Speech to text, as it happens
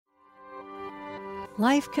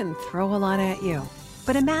Life can throw a lot at you,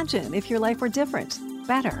 but imagine if your life were different,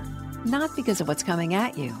 better. Not because of what's coming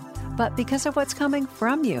at you, but because of what's coming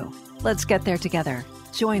from you. Let's get there together.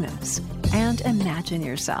 Join us and imagine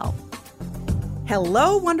yourself.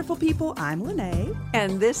 Hello, wonderful people. I'm Lene.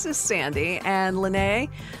 And this is Sandy. And Lene,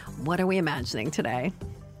 what are we imagining today?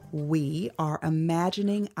 We are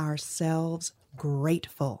imagining ourselves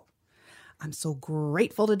grateful. I'm so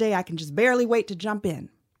grateful today, I can just barely wait to jump in.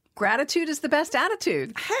 Gratitude is the best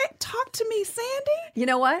attitude. Hey, talk to me, Sandy. You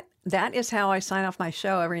know what? That is how I sign off my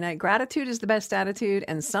show every night. Gratitude is the best attitude,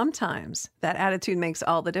 and sometimes that attitude makes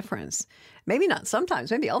all the difference. Maybe not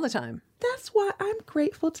sometimes, maybe all the time. That's why I'm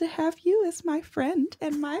grateful to have you as my friend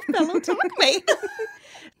and my fellow talkmate.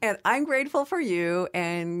 And I'm grateful for you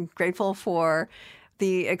and grateful for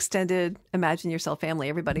the extended Imagine Yourself family,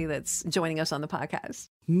 everybody that's joining us on the podcast.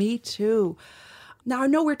 Me too. Now, I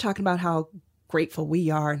know we're talking about how grateful we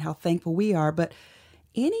are and how thankful we are, but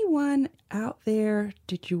anyone out there,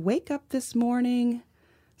 did you wake up this morning?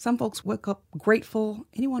 Some folks wake up grateful.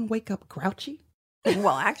 Anyone wake up grouchy?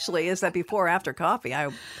 Well, actually, is that before or after coffee? I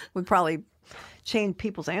would probably change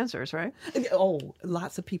people's answers, right? Oh,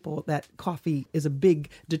 lots of people that coffee is a big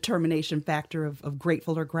determination factor of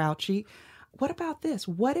grateful or grouchy. What about this?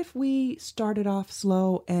 What if we started off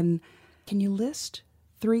slow and can you list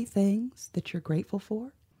 3 things that you're grateful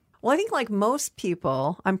for? Well, I think like most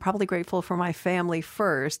people, I'm probably grateful for my family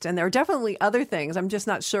first. And there are definitely other things. I'm just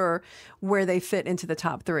not sure where they fit into the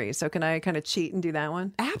top 3. So can I kind of cheat and do that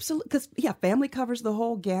one? Absolutely. Because, family covers the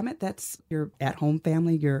whole gamut. That's your at-home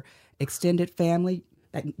family, your extended family.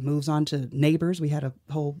 That moves on to neighbors. We had a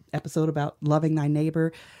whole episode about loving thy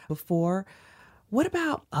neighbor before. What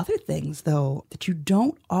about other things, though, that you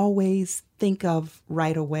don't always think of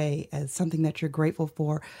right away as something that you're grateful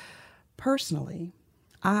for? Personally,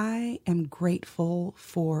 I am grateful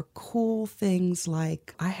for cool things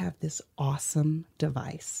like I have this awesome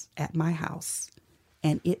device at my house,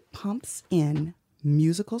 and it pumps in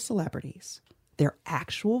musical celebrities, their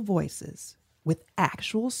actual voices with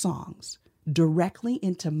actual songs directly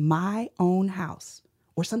into my own house,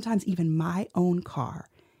 or sometimes even my own car,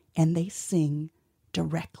 and they sing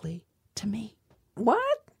directly to me.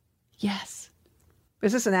 What? Yes.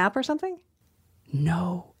 Is this an app or something?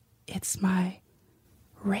 No, it's my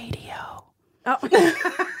radio. Oh. Is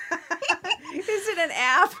it an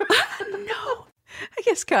app? No. I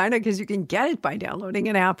guess kind of, because you can get it by downloading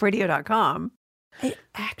an app, radio.com.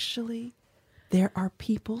 There are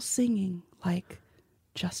people singing like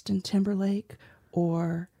Justin Timberlake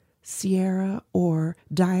or Sierra or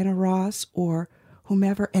Diana Ross or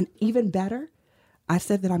whomever. And even better, I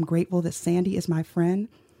said that I'm grateful that Sandy is my friend,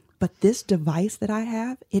 but this device that I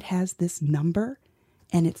have, it has this number,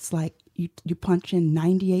 and it's like you punch in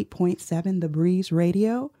 98.7 The Breeze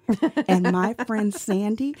radio, and my friend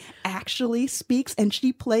Sandy actually speaks, and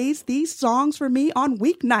she plays these songs for me on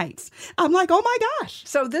weeknights. I'm like, oh my gosh.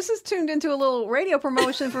 So this is tuned into a little radio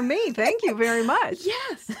promotion for me. Thank you very much.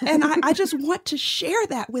 Yes. And I just want to share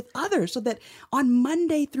that with others so that on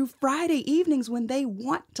Monday through Friday evenings when they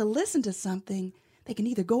want to listen to something, they can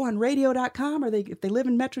either go on radio.com or if they live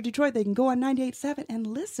in Metro Detroit, they can go on 98.7 and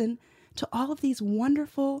listen to all of these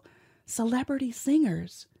wonderful celebrity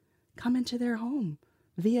singers come into their home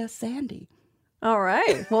via Sandy. All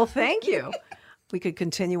right. Well, thank you. We could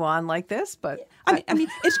continue on like this, but I mean,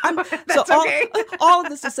 that's so okay. all of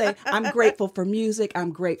this to say, I'm grateful for music.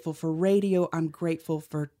 I'm grateful for radio. I'm grateful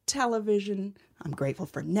for television. I'm grateful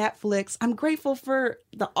for Netflix. I'm grateful for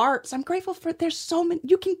the arts. I'm grateful for, there's so many,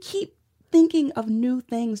 you can keep thinking of new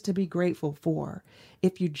things to be grateful for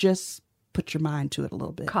if you just put your mind to it a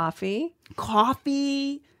little bit. Coffee.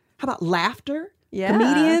 How about laughter? Yeah.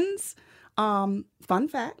 Comedians. Fun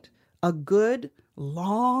fact, a good,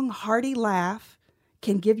 long, hearty laugh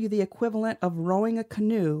can give you the equivalent of rowing a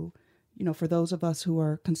canoe, for those of us who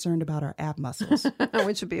are concerned about our ab muscles.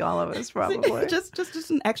 Which would be all of us, probably.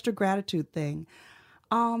 just an extra gratitude thing.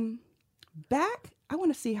 I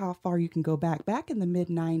want to see how far you can go back. Back in the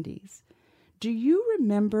mid-90s, do you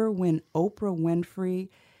remember when Oprah Winfrey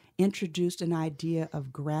introduced an idea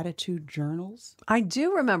of gratitude journals? I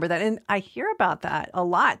do remember that. And I hear about that a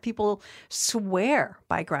lot. People swear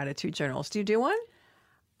by gratitude journals. Do you do one?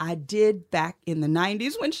 I did back in the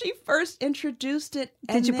 90s when she first introduced it.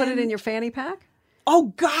 Did you put it in your fanny pack?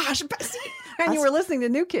 Oh, gosh. See, and you were listening to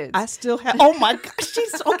New Kids. I still have. Oh, my gosh. Okay,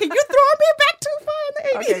 you're throwing me back too far.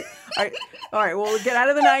 in the 80s. Okay. All right. Well, we'll get out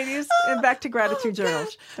of the 90s and back to gratitude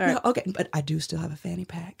journals. All right. No, okay, but I do still have a fanny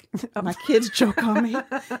pack. My kids joke on me.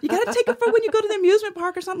 You got to take it for when you go to the amusement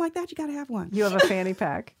park or something like that. You got to have one. You have a fanny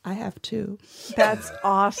pack. I have two. That's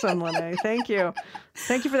awesome, Lene. Thank you.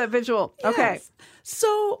 Thank you for that visual. Okay. Yes.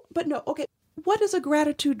 So, but no, okay. What does a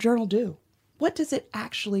gratitude journal do? What does it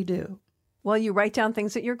actually do? Well, you write down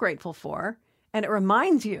things that you're grateful for, and it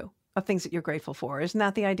reminds you of things that you're grateful for. Isn't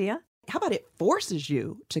that the idea? How about it forces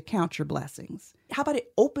you to count your blessings? How about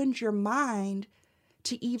it opens your mind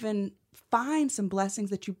to even find some blessings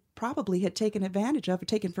that you probably had taken advantage of or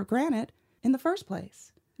taken for granted in the first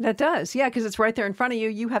place? That does. Yeah, because it's right there in front of you.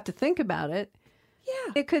 You have to think about it.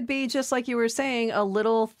 Yeah. It could be just like you were saying, a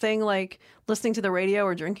little thing like listening to the radio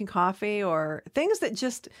or drinking coffee or things that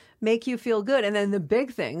just make you feel good. And then the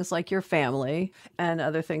big things like your family and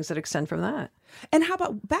other things that extend from that. And how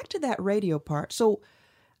about back to that radio part? So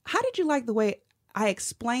how did you like the way I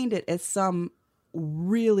explained it as some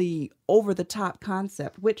really over the top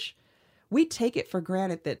concept, which we take it for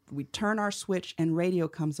granted that we turn our switch and radio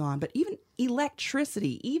comes on, but even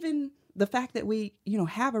electricity, even the fact that we,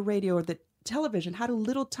 have a radio or the television, how do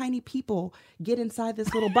little tiny people get inside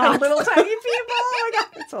this little box? Little tiny people. Oh my God,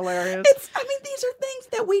 it's hilarious. These are things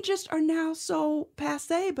that we just are now so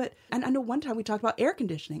passe. And I know one time we talked about air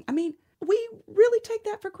conditioning. We really take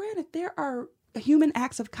that for granted. There are human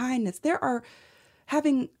acts of kindness. There are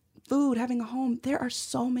having food, having a home. There are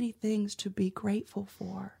so many things to be grateful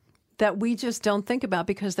for that we just don't think about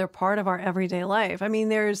because they're part of our everyday life.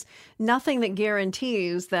 There's nothing that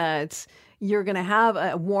guarantees that you're going to have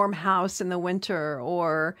a warm house in the winter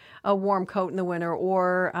or a warm coat in the winter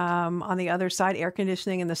or on the other side, air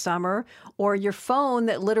conditioning in the summer or your phone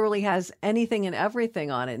that literally has anything and everything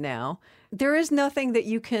on it now. There is nothing that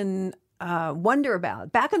you can wonder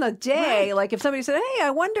about. Back in the day, right. Like if somebody said, hey,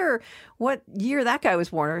 I wonder what year that guy was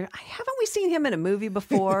born, or haven't we seen him in a movie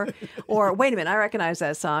before? Or wait a minute, I recognize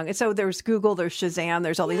that song. And so there's Google, there's Shazam,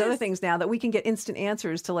 there's all these other things now that we can get instant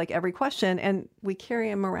answers to like every question, and we carry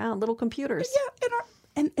them around, little computers.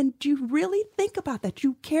 Yeah, and do you really think about that?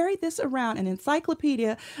 You carry this around, an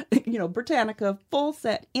encyclopedia, Britannica, full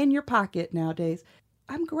set in your pocket nowadays.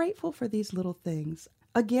 I'm grateful for these little things.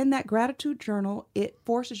 Again, that gratitude journal, it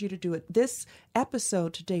forces you to do it. This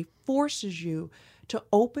episode today forces you to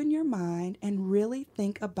open your mind and really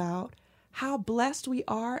think about how blessed we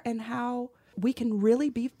are and how we can really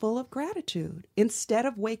be full of gratitude instead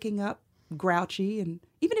of waking up grouchy. And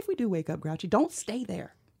even if we do wake up grouchy, don't stay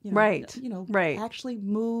there. Right. Actually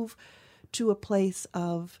move to a place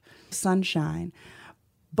of sunshine.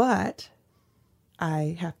 But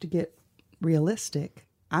I have to get realistic.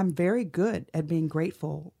 I'm very good at being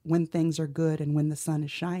grateful when things are good and when the sun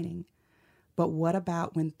is shining. But what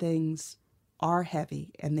about when things are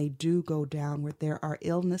heavy and they do go down, where there are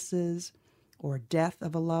illnesses or death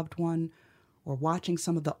of a loved one, or watching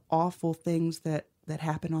some of the awful things that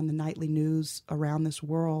happen on the nightly news around this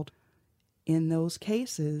world? In those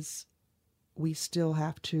cases, we still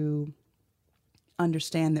have to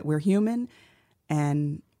understand that we're human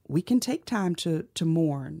and we can take time to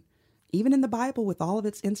mourn. Even in the Bible, with all of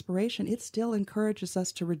its inspiration, it still encourages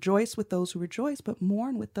us to rejoice with those who rejoice, but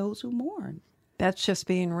mourn with those who mourn. That's just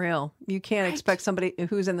being real. You can't expect somebody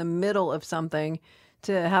who's in the middle of something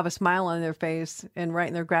to have a smile on their face and write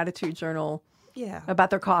in their gratitude journal about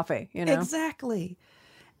their coffee, Exactly.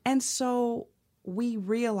 And so we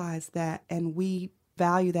realize that and we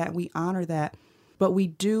value that, we honor that, but we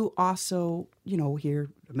do also, here,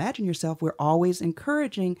 imagine yourself, we're always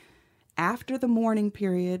encouraging after the mourning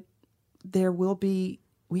period.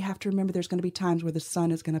 We have to remember there's going to be times where the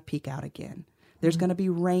sun is going to peek out again. There's going to be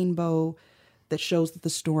rainbow that shows that the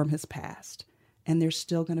storm has passed. And there's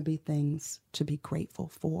still going to be things to be grateful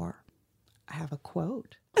for. I have a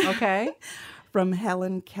quote. Okay. From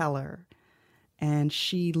Helen Keller. And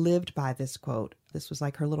she lived by this quote. This was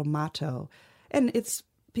like her little motto. And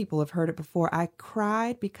people have heard it before. I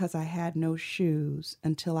cried because I had no shoes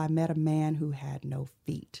until I met a man who had no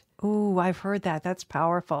feet. Ooh, I've heard that. That's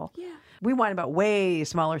powerful. Yeah. We whine about way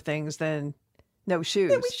smaller things than no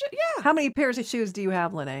shoes. Yeah. How many pairs of shoes do you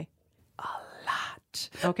have, Lene? A lot.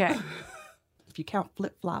 Okay. If you count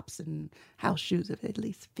flip-flops and house shoes, at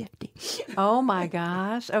least 50. Oh, my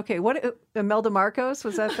gosh. Okay. What, Imelda Marcos?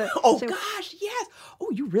 Was that the... Oh, gosh, yes.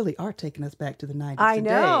 Oh, you really are taking us back to the 90s I today.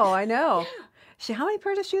 know. Yeah. How many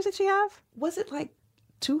pairs of shoes did she have? Was it like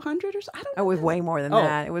 200 or so? I don't know. It was way more than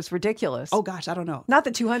that. It was ridiculous. Oh, gosh, I don't know. Not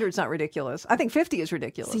that 200 is not ridiculous. I think 50 is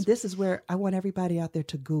ridiculous. See, this is where I want everybody out there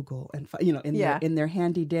to Google and, in their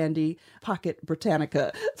handy-dandy pocket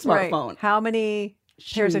Britannica smartphone. Right. How many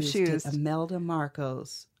pairs of shoes did Imelda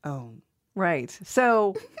Marcos own? Right.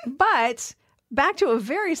 So, but back to a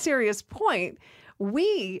very serious point,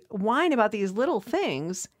 we whine about these little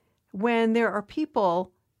things when there are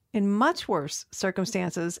people in much worse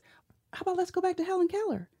circumstances. How about let's go back to Helen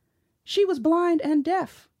Keller? She was blind and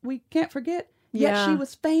deaf. We can't forget. Yet Yeah. she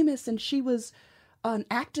was famous, and she was an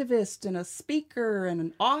activist and a speaker and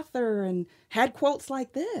an author and had quotes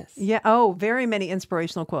like this. Yeah. Oh, very many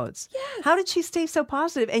inspirational quotes. Yes. How did she stay so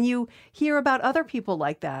positive? And you hear about other people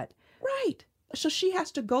like that. Right. So she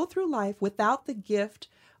has to go through life without the gift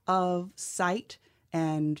of sight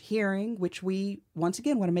and hearing, which we, once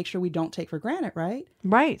again, want to make sure we don't take for granted, right?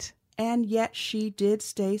 Right. And yet she did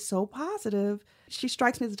stay so positive. She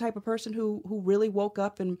strikes me as the type of person who really woke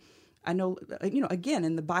up. And I know, again,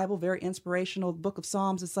 in the Bible, very inspirational, book of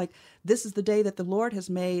Psalms, it's like, this is the day that the Lord has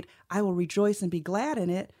made. I will rejoice and be glad in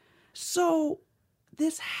it. So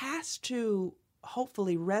this has to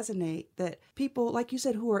hopefully resonate, that people, like you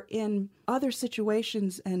said, who are in other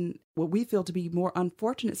situations and what we feel to be more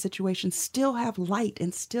unfortunate situations still have light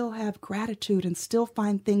and still have gratitude and still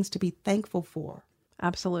find things to be thankful for.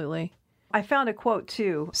 Absolutely. I found a quote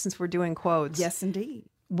too, since we're doing quotes. Yes, indeed.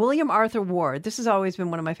 William Arthur Ward, this has always been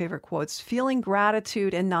one of my favorite quotes. Feeling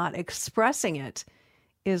gratitude and not expressing it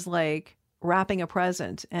is like wrapping a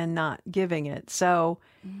present and not giving it. So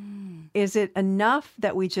is it enough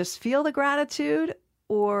that we just feel the gratitude,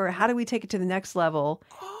 or how do we take it to the next level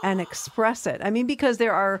and express it? I mean, because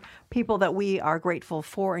there are people that we are grateful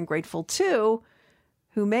for and grateful to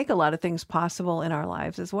who make a lot of things possible in our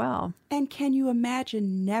lives as well. And can you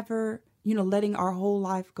imagine never, letting our whole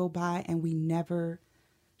life go by and we never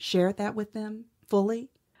shared that with them fully?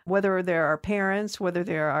 Whether they're our parents, whether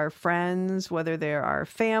they're our friends, whether they're our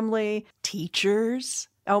family. Teachers.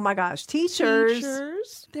 Oh my gosh, teachers.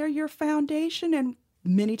 Teachers. They're your foundation and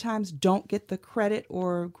many times don't get the credit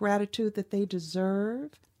or gratitude that they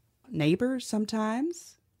deserve. Neighbors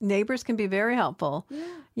sometimes. Neighbors can be very helpful. Yeah.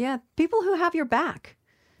 Yeah, people who have your back.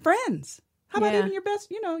 Friends. How about Yeah. even your best,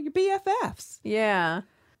 your BFFs? Yeah.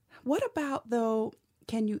 What about, though,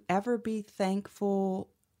 can you ever be thankful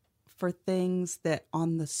for things that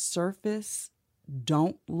on the surface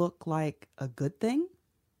don't look like a good thing?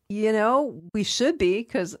 We should be,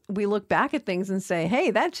 because we look back at things and say,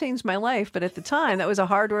 hey, that changed my life. But at the time, that was a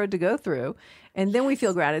hard road to go through. And then we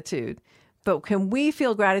feel gratitude. But can we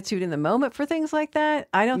feel gratitude in the moment for things like that?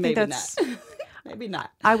 I don't think that's... Not. Maybe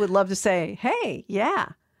not. I would love to say, hey, yeah.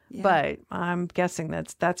 Yeah. But I'm guessing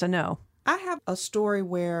that's a no. I have a story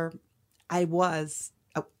where I was,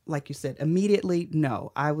 like you said, immediately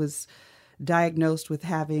no. I was diagnosed with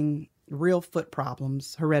having real foot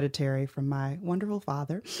problems, hereditary from my wonderful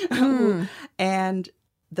father. And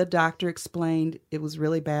the doctor explained it was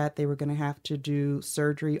really bad. They were going to have to do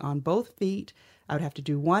surgery on both feet. I would have to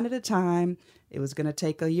do one at a time. It was going to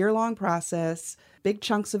take a year-long process. Big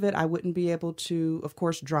chunks of it, I wouldn't be able to, of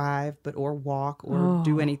course, drive, or walk or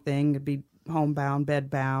do anything. It'd be homebound,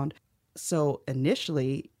 bedbound. So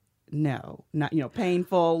initially, no, not,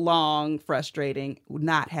 painful, long, frustrating,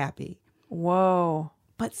 not happy. Whoa.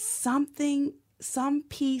 But some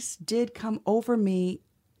peace did come over me,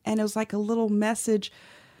 and it was like a little message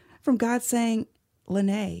from God saying,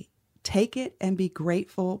 Lene, take it and be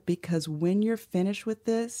grateful, because when you're finished with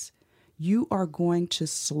this, you are going to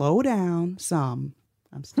slow down some.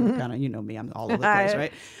 I'm still kind of, me, I'm all over the place,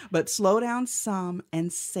 right? But slow down some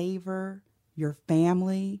and savor your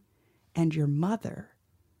family and your mother.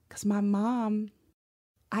 Because my mom,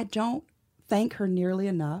 I don't thank her nearly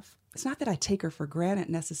enough. It's not that I take her for granted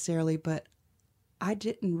necessarily, but I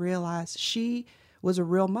didn't realize she was a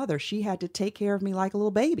real mother. She had to take care of me like a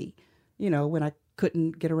little baby, when I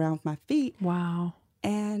couldn't get around with my feet. Wow.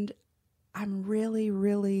 And I'm really,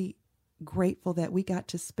 really grateful that we got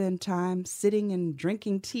to spend time sitting and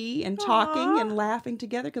drinking tea and talking and laughing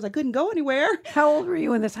together, because I couldn't go anywhere. How old were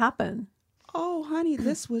you when this happened? Oh, honey,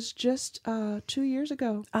 this was just 2 years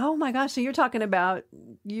ago. Oh my gosh. So you're talking about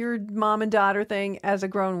your mom and daughter thing as a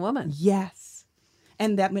grown woman. Yes.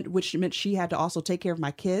 And that meant she had to also take care of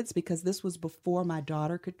my kids, because this was before my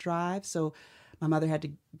daughter could drive. So my mother had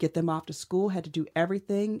to get them off to school, had to do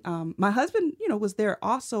everything. My husband, was there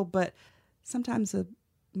also, but sometimes a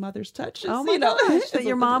mother's touch is, Oh my gosh. That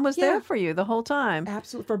your mom was yeah. there for you the whole time.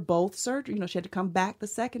 Absolutely. For both surgery. She had to come back the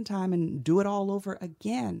second time and do it all over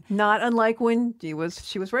again. Not unlike when she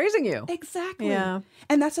was raising you. Exactly. Yeah.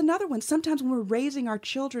 And that's another one. Sometimes when we're raising our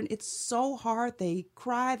children, it's so hard. They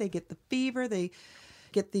cry, they get the fever, they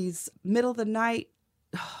get these middle of the night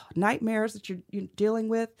nightmares that you're dealing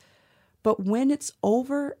with. But when it's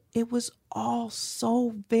over, it was all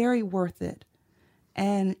so very worth it.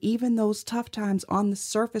 And even those tough times on the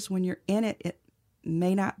surface, when you're in it,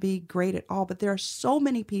 may not be great at all, but there are so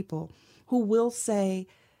many people who will say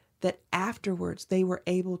that afterwards they were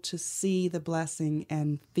able to see the blessing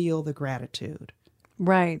and feel the gratitude.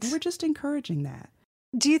 Right. And we're just encouraging that.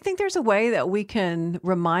 Do you think there's a way that we can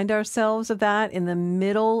remind ourselves of that in the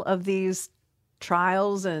middle of these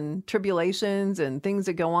trials and tribulations and things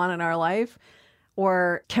that go on in our life?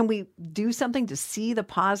 Or can we do something to see the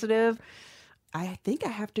positive? I think I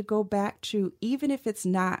have to go back to, even if it's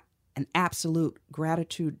not an absolute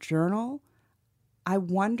gratitude journal, I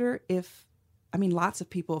wonder if, lots of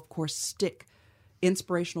people, of course, stick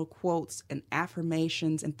inspirational quotes and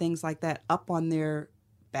affirmations and things like that up on their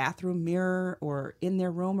bathroom mirror or in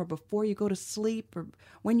their room or before you go to sleep or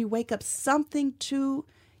when you wake up, something to,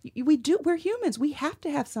 we're humans. We have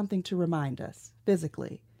to have something to remind us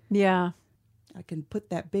physically. Yeah. I can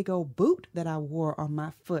put that big old boot that I wore on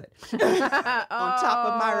my foot on top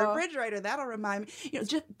of my refrigerator. That'll remind me.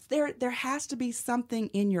 Just there has to be something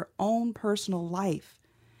in your own personal life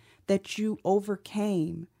that you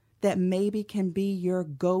overcame that maybe can be your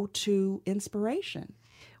go-to inspiration.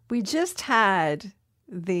 We just had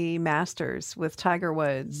the Masters with Tiger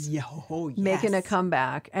Woods making a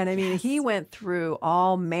comeback. And he went through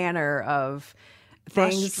all manner of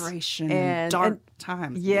things, frustration and dark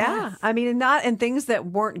times. Yeah. Yes. And things that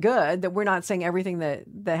weren't good, that we're not saying everything that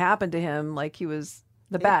happened to him like he was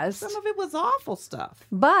the best. Some of it was awful stuff.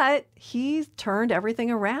 But he turned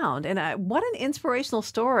everything around. And what an inspirational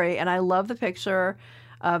story. And I love the picture.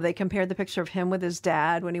 They compared the picture of him with his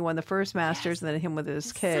dad when he won the first Masters, and then him with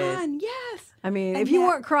his kid. Son, yes. If you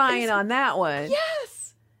weren't crying on that one.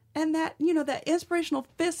 Yes. And that, that inspirational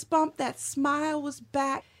fist bump, that smile was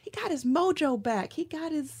back. He got his mojo back. He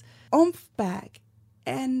got his oomph back.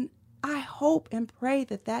 And I hope and pray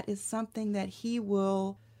that that is something that he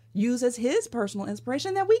will use as his personal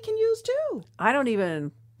inspiration that we can use too. I don't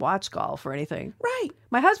even watch golf or anything. Right.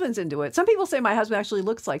 My husband's into it. Some people say my husband actually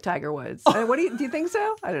looks like Tiger Woods. What do you think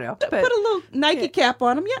so? I don't know. But put a little Nike cap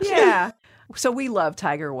on him. Yeah. So we love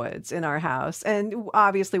Tiger Woods in our house. And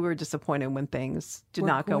obviously we were disappointed when things did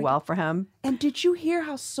not go well for him. And did you hear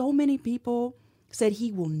how so many people said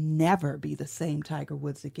he will never be the same Tiger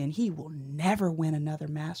Woods again? He will never win another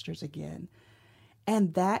Masters again.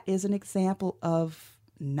 And that is an example of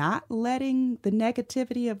not letting the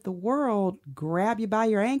negativity of the world grab you by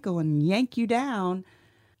your ankle and yank you down.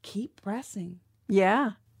 Keep pressing.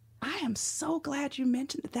 Yeah. I am so glad you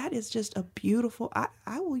mentioned that. That is just a beautiful,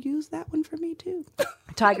 I will use that one for me too.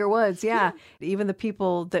 Tiger Woods, yeah. Even the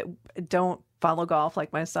people that don't follow golf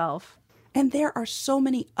like myself. And there are so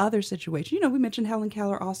many other situations. We mentioned Helen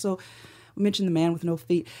Keller also. We mentioned the man with no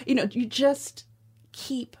feet. You just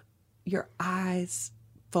keep your eyes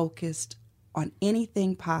focused on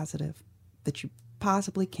anything positive that you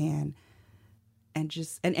possibly can. And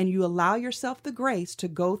just and you allow yourself the grace to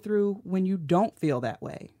go through when you don't feel that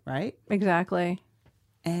way, right? Exactly.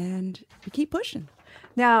 And you keep pushing.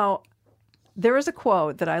 Now, there is a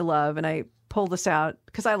quote that I love, and I pull this out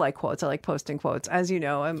because I like quotes. I like posting quotes. As you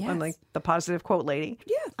know, I'm like the positive quote lady.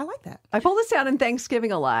 Yeah, I like that. I pull this out in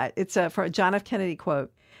Thanksgiving a lot. It's for a John F. Kennedy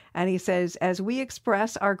quote. And he says, as we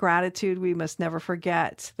express our gratitude, we must never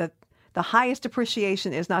forget that the highest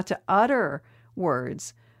appreciation is not to utter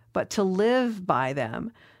words, but to live by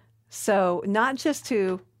them. So not just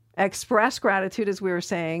to express gratitude, as we were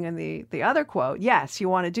saying in the other quote. Yes, you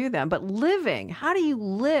want to do them, but living. How do you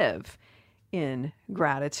live in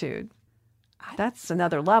gratitude? That's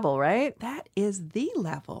another level, right? That is the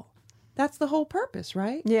level. That's the whole purpose,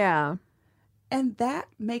 right? Yeah. And that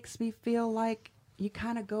makes me feel like you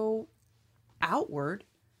kind of go outward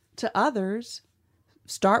to others,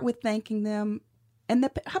 start with thanking them. And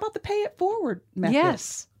how about the pay it forward method?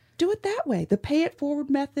 Yes. Do it that way. The pay it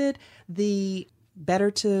forward method, the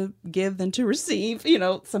better to give than to receive,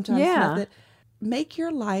 sometimes method. Make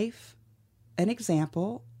your life an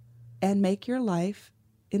example and make your life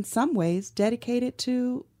in some ways dedicated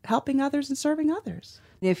to helping others and serving others.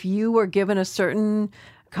 If you were given a certain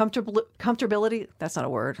comfortability, that's not a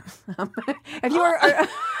word. If you were,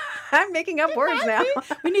 I'm making up words now.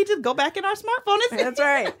 We need to go back in our smartphone and see. That's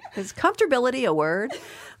right. Is comfortability a word?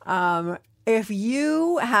 If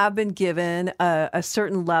you have been given a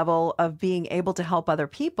certain level of being able to help other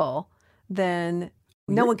people, then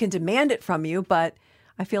no one can demand it from you, but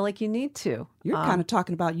I feel like you need to. You're kind of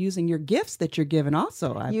talking about using your gifts that you're given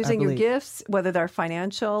also, I Using believe. your gifts, whether they're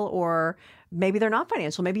financial or maybe they're not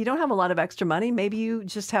financial. Maybe you don't have a lot of extra money. Maybe you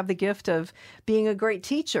just have the gift of being a great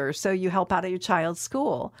teacher, so you help out at your child's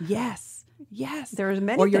school. Yes. There's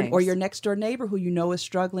many things. Or your next door neighbor who is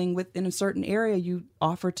struggling in a certain area, you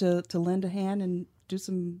offer to lend a hand and do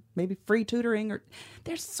some maybe free tutoring, or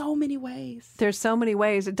there's so many ways. There's so many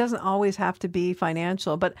ways. It doesn't always have to be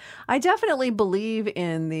financial, but I definitely believe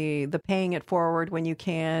in the paying it forward when you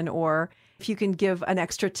can, or if you can give an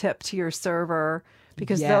extra tip to your server,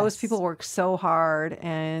 because those people work so hard.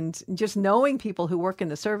 And just knowing people who work in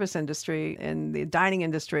the service industry and the dining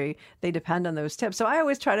industry, they depend on those tips. So I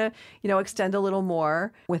always try to, extend a little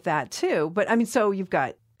more with that too. But I mean, so you've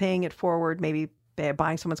got paying it forward, maybe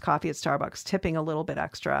buying someone's coffee at Starbucks, tipping a little bit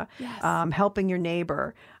extra, helping your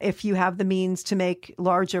neighbor. If you have the means to make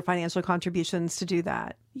larger financial contributions, to do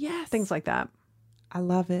that. Yes. Things like that. I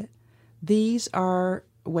love it. These are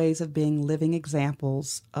ways of being living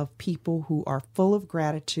examples of people who are full of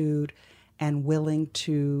gratitude and willing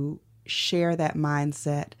to share that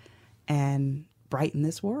mindset and brighten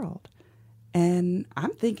this world. And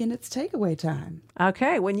I'm thinking it's takeaway time.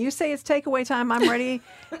 Okay. When you say it's takeaway time, I'm ready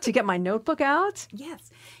to get my notebook out.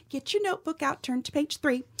 Yes. Get your notebook out, turn to page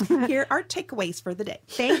 3. Here are takeaways for the day.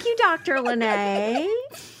 Thank you, Dr. Lene.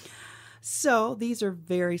 So these are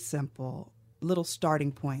very simple little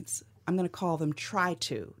starting points. I'm going to call them try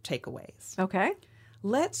to takeaways. Okay.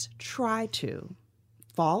 Let's try to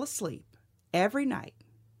fall asleep every night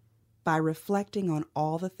by reflecting on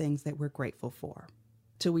all the things that we're grateful for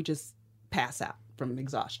till we just pass out from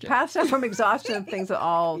exhaustion. Pass out from exhaustion of things,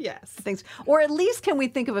 things. Or at least can we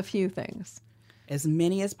think of a few things? As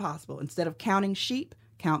many as possible. Instead of counting sheep,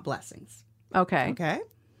 count blessings. Okay. Okay?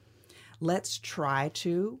 Let's try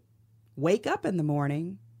to wake up in the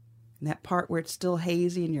morning, and that part where it's still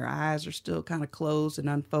hazy and your eyes are still kind of closed and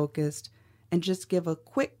unfocused, and just give a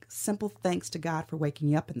quick, simple thanks to God for waking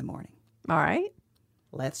you up in the morning. All right.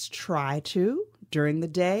 Let's try to, during the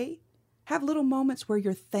day, have little moments where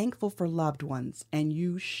you're thankful for loved ones and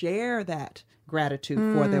you share that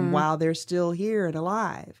gratitude for them while they're still here and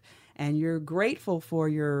alive. And you're grateful for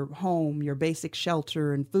your home, your basic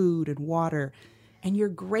shelter and food and water. And you're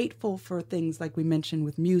grateful for things like we mentioned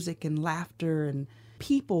with music and laughter and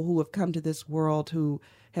people who have come to this world who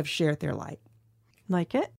have shared their light.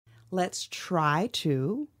 Like it? Let's try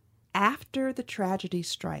to, after the tragedy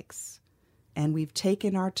strikes and we've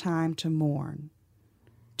taken our time to mourn,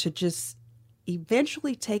 to just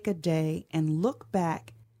eventually take a day and look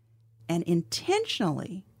back and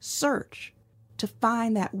intentionally search to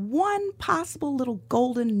find that one possible little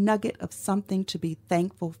golden nugget of something to be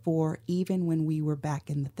thankful for, even when we were back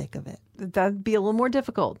in the thick of it. That'd be a little more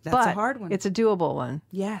difficult. That's a hard one. It's a doable one.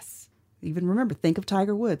 Yes. Even remember, think of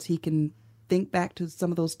Tiger Woods. He can think back to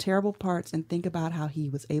some of those terrible parts and think about how he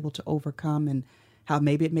was able to overcome and how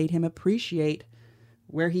maybe it made him appreciate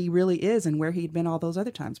where he really is and where he'd been all those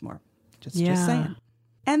other times more. Just saying.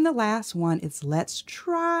 And the last one is let's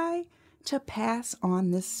try to pass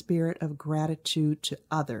on this spirit of gratitude to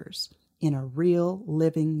others in a real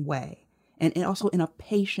living way. And also in a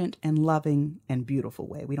patient and loving and beautiful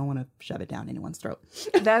way. We don't want to shove it down anyone's throat.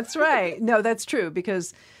 That's right. No, that's true.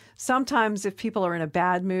 Because sometimes if people are in a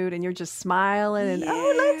bad mood and you're just smiling and,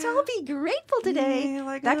 let's all be grateful today,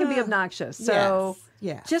 that can be obnoxious. So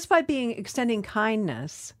just by extending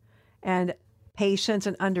kindness and patience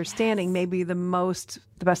and understanding may be the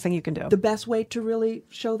best thing you can do. The best way to really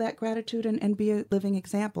show that gratitude and be a living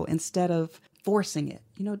example instead of forcing it.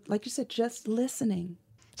 Like you said, just listening.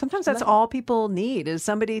 Sometimes that's all people need is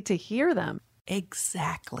somebody to hear them.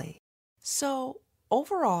 Exactly. So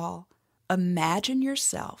overall, imagine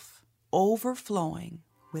yourself overflowing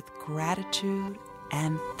with gratitude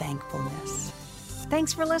and thankfulness.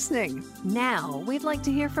 Thanks for listening. Now, we'd like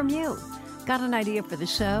to hear from you. Got an idea for the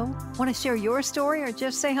show? Want to share your story or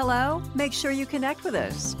just say hello? Make sure you connect with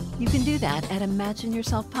us. You can do that at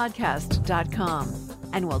imagineyourselfpodcast.com.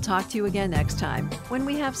 And we'll talk to you again next time when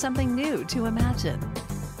we have something new to imagine.